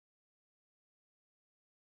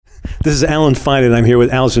This is Alan Fine, and I'm here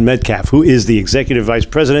with Alison Metcalf, who is the Executive Vice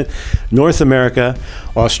President, North America,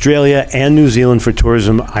 Australia, and New Zealand for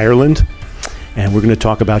Tourism Ireland. And we're going to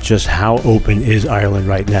talk about just how open is Ireland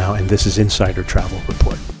right now, and this is Insider Travel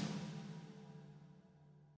Report.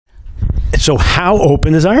 So how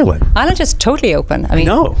open is Ireland? Ireland is totally open. I mean,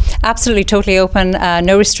 no. Absolutely totally open.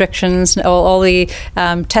 No restrictions. All the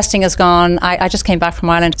testing is gone. I just came back from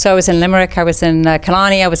Ireland. So I was in Limerick, I was in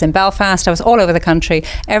Killarney, I was in Belfast, I was all over the country.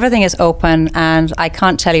 Everything is open, and I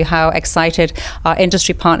can't tell you how excited our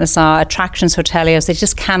industry partners are, attractions hoteliers. They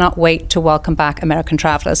just cannot wait to welcome back American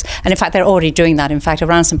travellers. And in fact, they're already doing that. In fact,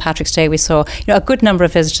 around St. Patrick's Day, we saw a good number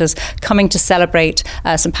of visitors coming to celebrate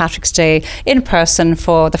St. Patrick's Day in person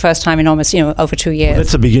for the first time in almost over 2 years. Well,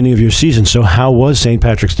 that's the beginning of your season. So how was St.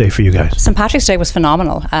 Patrick's Day for you guys? St. Patrick's Day was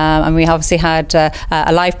phenomenal. And we obviously had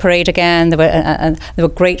a live parade again. There were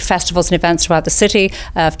great festivals and events throughout the city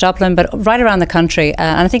of Dublin, but right around the country.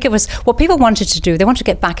 And I think it was what people wanted to do. They wanted to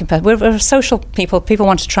get back in person. We're social people. People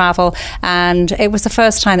want to travel. And it was the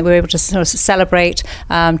first time that we were able to sort of celebrate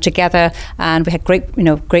together. And we had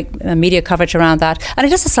great media coverage around that. And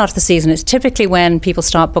it is the start of the season. It's typically when people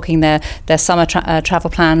start booking their summer travel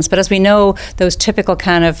plans. But as we know, those typical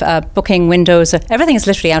kind of booking windows, everything is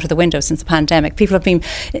literally out of the window since the pandemic. People have been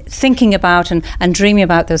thinking about and dreaming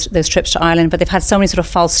about those trips to Ireland, but they've had so many sort of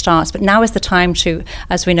false starts. But now is the time to,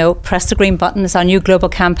 as we know, press the green button. It's our new global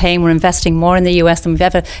campaign. We're investing more in the US than we've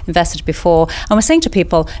ever invested before. And we're saying to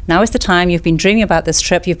people, now is the time. You've been dreaming about this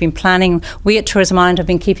trip. You've been planning. We at Tourism Ireland have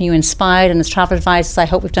been keeping you inspired, and as travel advisors, I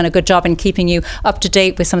hope we've done a good job in keeping you up to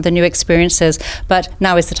date with some of the new experiences. But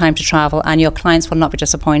now is the time to travel, and your clients will not be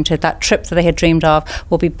disappointed. That trip that they had dreamed of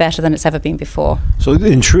will be better than it's ever been before. So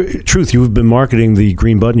in truth, you've been marketing the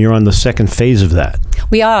green button. You're on the second phase of that.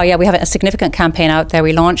 We are, yeah. We have a significant campaign out there.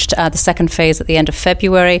 We launched the second phase at the end of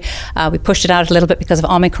February. We pushed it out a little bit because of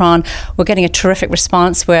Omicron. We're getting a terrific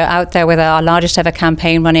response. We're out there with our largest ever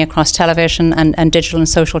campaign running across television and digital and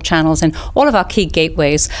social channels in all of our key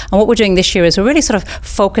gateways. And what we're doing this year is we're really sort of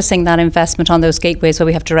focusing that investment on those gateways where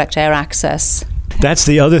we have direct air access. That's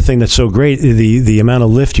the other thing that's so great, the amount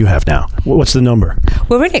of lift you have now. What's the number?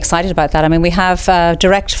 We're really excited about that. I mean, we have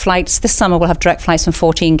direct flights. This summer we'll have direct flights from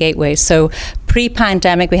 14 gateways. So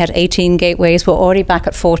pre-pandemic, we had 18 gateways. We're already back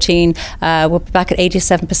at 14. We're back at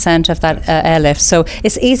 87% of that airlift. So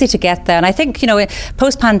it's easy to get there. And I think,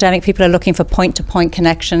 post-pandemic, people are looking for point-to-point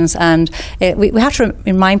connections. And we have to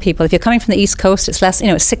remind people, if you're coming from the East Coast, it's less,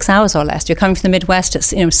 it's 6 hours or less. If you're coming from the Midwest,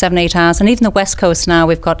 it's, 7-8 hours. And even the West Coast now,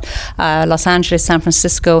 we've got Los Angeles, San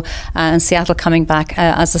Francisco, and Seattle coming back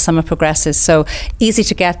as the summer progresses. So easy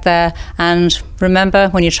to get there. And remember,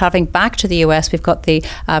 when you're traveling back to the US, we've got the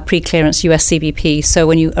pre-clearance US CBP. So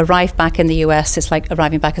when you arrive back in the US, it's like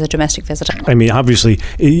arriving back as a domestic visitor. I mean, obviously,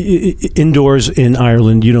 indoors in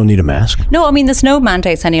Ireland, you don't need a mask. No, I mean, there's no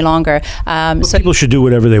mandates any longer. So people should do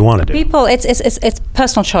whatever they want to do. People, it's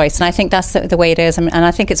personal choice, and I think that's the way it is. And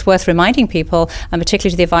I think it's worth reminding people, and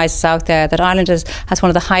particularly to the advisors out there, that Ireland has one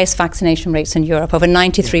of the highest vaccination rates in Europe, over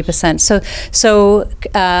 93%. So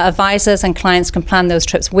advisors and clients can plan those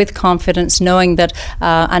trips with confidence, knowing that,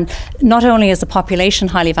 and not only is the population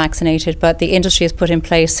highly vaccinated, but the industry has put in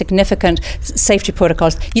place significant safety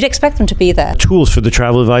protocols. You'd expect them to be there. Tools for the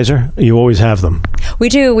travel advisor, you always have them. We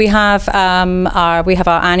do. We have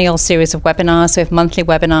our annual series of webinars. We have monthly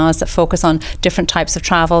webinars that focus on different types of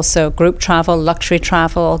travel, so group travel, luxury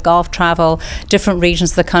travel, golf travel, different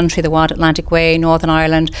regions of the country, the Wide Atlantic Way, Northern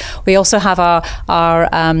Ireland. We also have our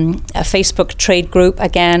Facebook trade group.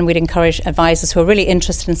 Again, we'd encourage advisors who are really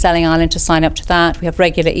interested in selling Ireland to sign up to that. We have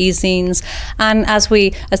regular e-zines, and as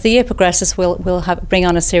the year progresses, we'll bring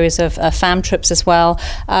on a series of fam trips as well.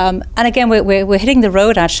 And again, we're hitting the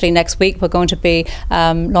road. Actually, next week we're going to be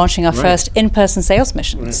launching our first in-person sales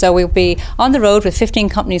mission. Right. So we'll be on the road with 15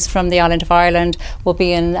 companies from the island of Ireland. We'll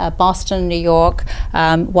be in Boston, New York,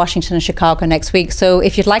 Washington, and Chicago next week. So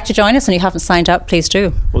if you'd like to join us and you haven't signed up, please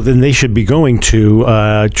do. Well, then they should be going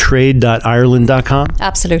to trade.ireland.com.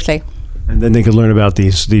 Absolutely. And then they can learn about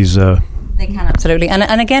these They can, absolutely.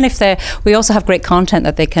 And again, we also have great content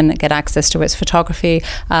that they can get access to. It's photography,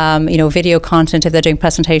 video content if they're doing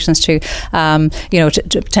presentations to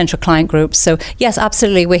potential client groups. So yes,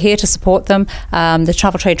 absolutely, we're here to support them. The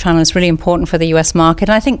Travel Trade Channel is really important for the US market,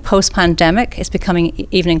 and I think post-pandemic it's becoming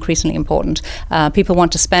even increasingly important. People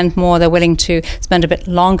want to spend more. They're willing to spend a bit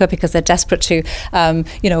longer because they're desperate to,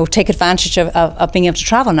 take advantage of being able to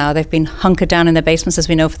travel now. They've been hunkered down in their basements, as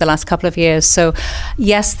we know, for the last couple of years. So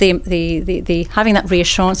yes, the having that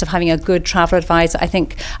reassurance of having a good travel advisor, I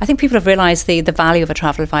think people have realised the value of a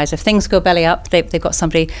travel advisor. If things go belly up, they've got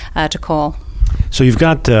somebody to call. So you've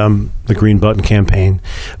got the Green Button campaign,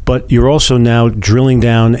 but you're also now drilling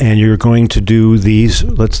down, and you're going to do these.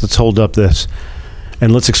 Let's hold up this.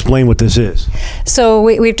 And let's explain what this is. So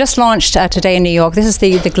we've just launched today in New York. This is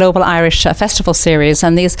the Global Irish Festival Series,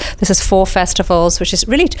 and this is 4 festivals, which is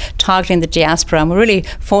really targeting the diaspora. And we're really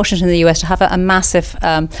fortunate in the US to have a massive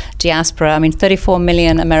diaspora. I mean, 34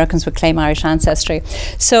 million Americans would claim Irish ancestry.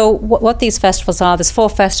 So what these festivals are, there's 4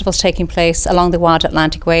 festivals taking place along the Wild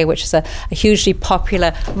Atlantic Way, which is a hugely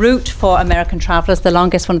popular route for American travelers, the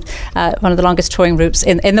longest one of the longest touring routes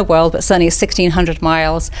in the world, but certainly 1,600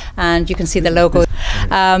 miles. And you can see the logo.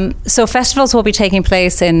 So festivals will be taking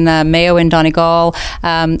place in Mayo in Donegal,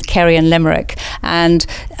 Kerry and Limerick. And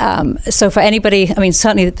so for anybody, I mean,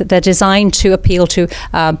 certainly they're designed to appeal to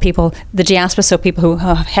people, the diaspora, so people who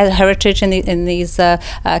have heritage in these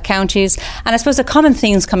counties. And I suppose the common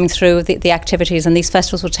themes coming through the activities, and these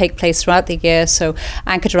festivals will take place throughout the year, so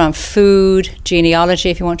anchored around food, genealogy,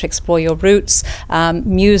 if you want to explore your roots,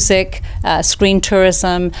 music, screen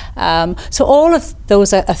tourism. So all of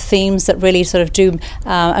those are themes that really sort of do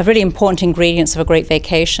are really important ingredients of a great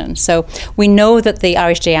vacation. So we know that the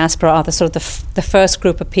Irish diaspora are the sort of the first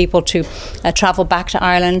group of people to travel back to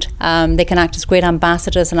Ireland. They can act as great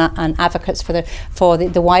ambassadors and advocates for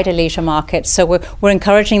the wider leisure market. So we're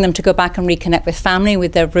encouraging them to go back and reconnect with family,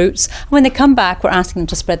 with their roots. And when they come back, we're asking them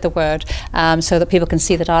to spread the word so that people can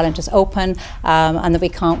see that Ireland is open and that we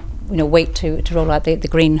can't wait to roll out the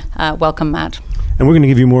green welcome mat. And we're going to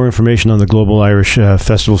give you more information on the Global Irish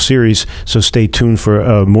Festival Series, so stay tuned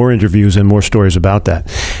for more interviews and more stories about that.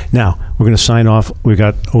 Now, we're going to sign off. We've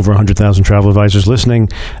got over 100,000 travel advisors listening.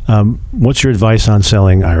 What's your advice on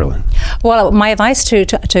selling Ireland? Well, my advice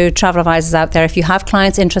to travel advisors out there, if you have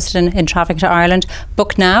clients interested in traveling to Ireland,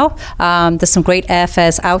 book now. There's some great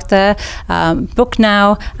airfares out there. Book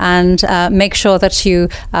now and make sure that you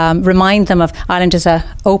remind them of Ireland is an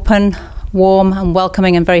open, warm and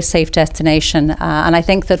welcoming and very safe destination. And I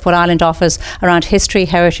think that what Ireland offers around history,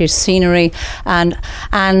 heritage, scenery and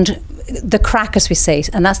the crack, as we say,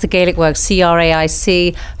 and that's the Gaelic word,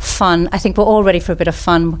 C-R-A-I-C, fun. I think we're all ready for a bit of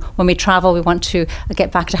fun. When we travel, we want to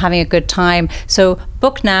get back to having a good time. So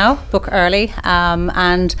book now, book early.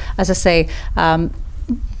 And as I say,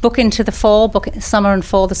 book into the fall, book summer and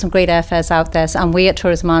fall. There's some great airfares out there, and we at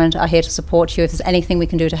Tourism Ireland are here to support you. If there's anything we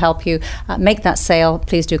can do to help you make that sale,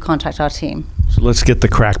 please do contact our team. So let's get the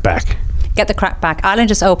crack back. Get the crack back. Ireland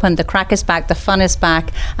is open, the crack is back, the fun is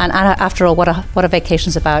back, and after all, what a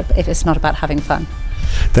vacation's about if it's not about having fun.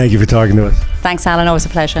 Thank you for talking to us. Thanks, Alan. Always a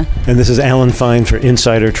pleasure. And this is Alan Fine for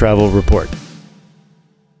Insider Travel Report.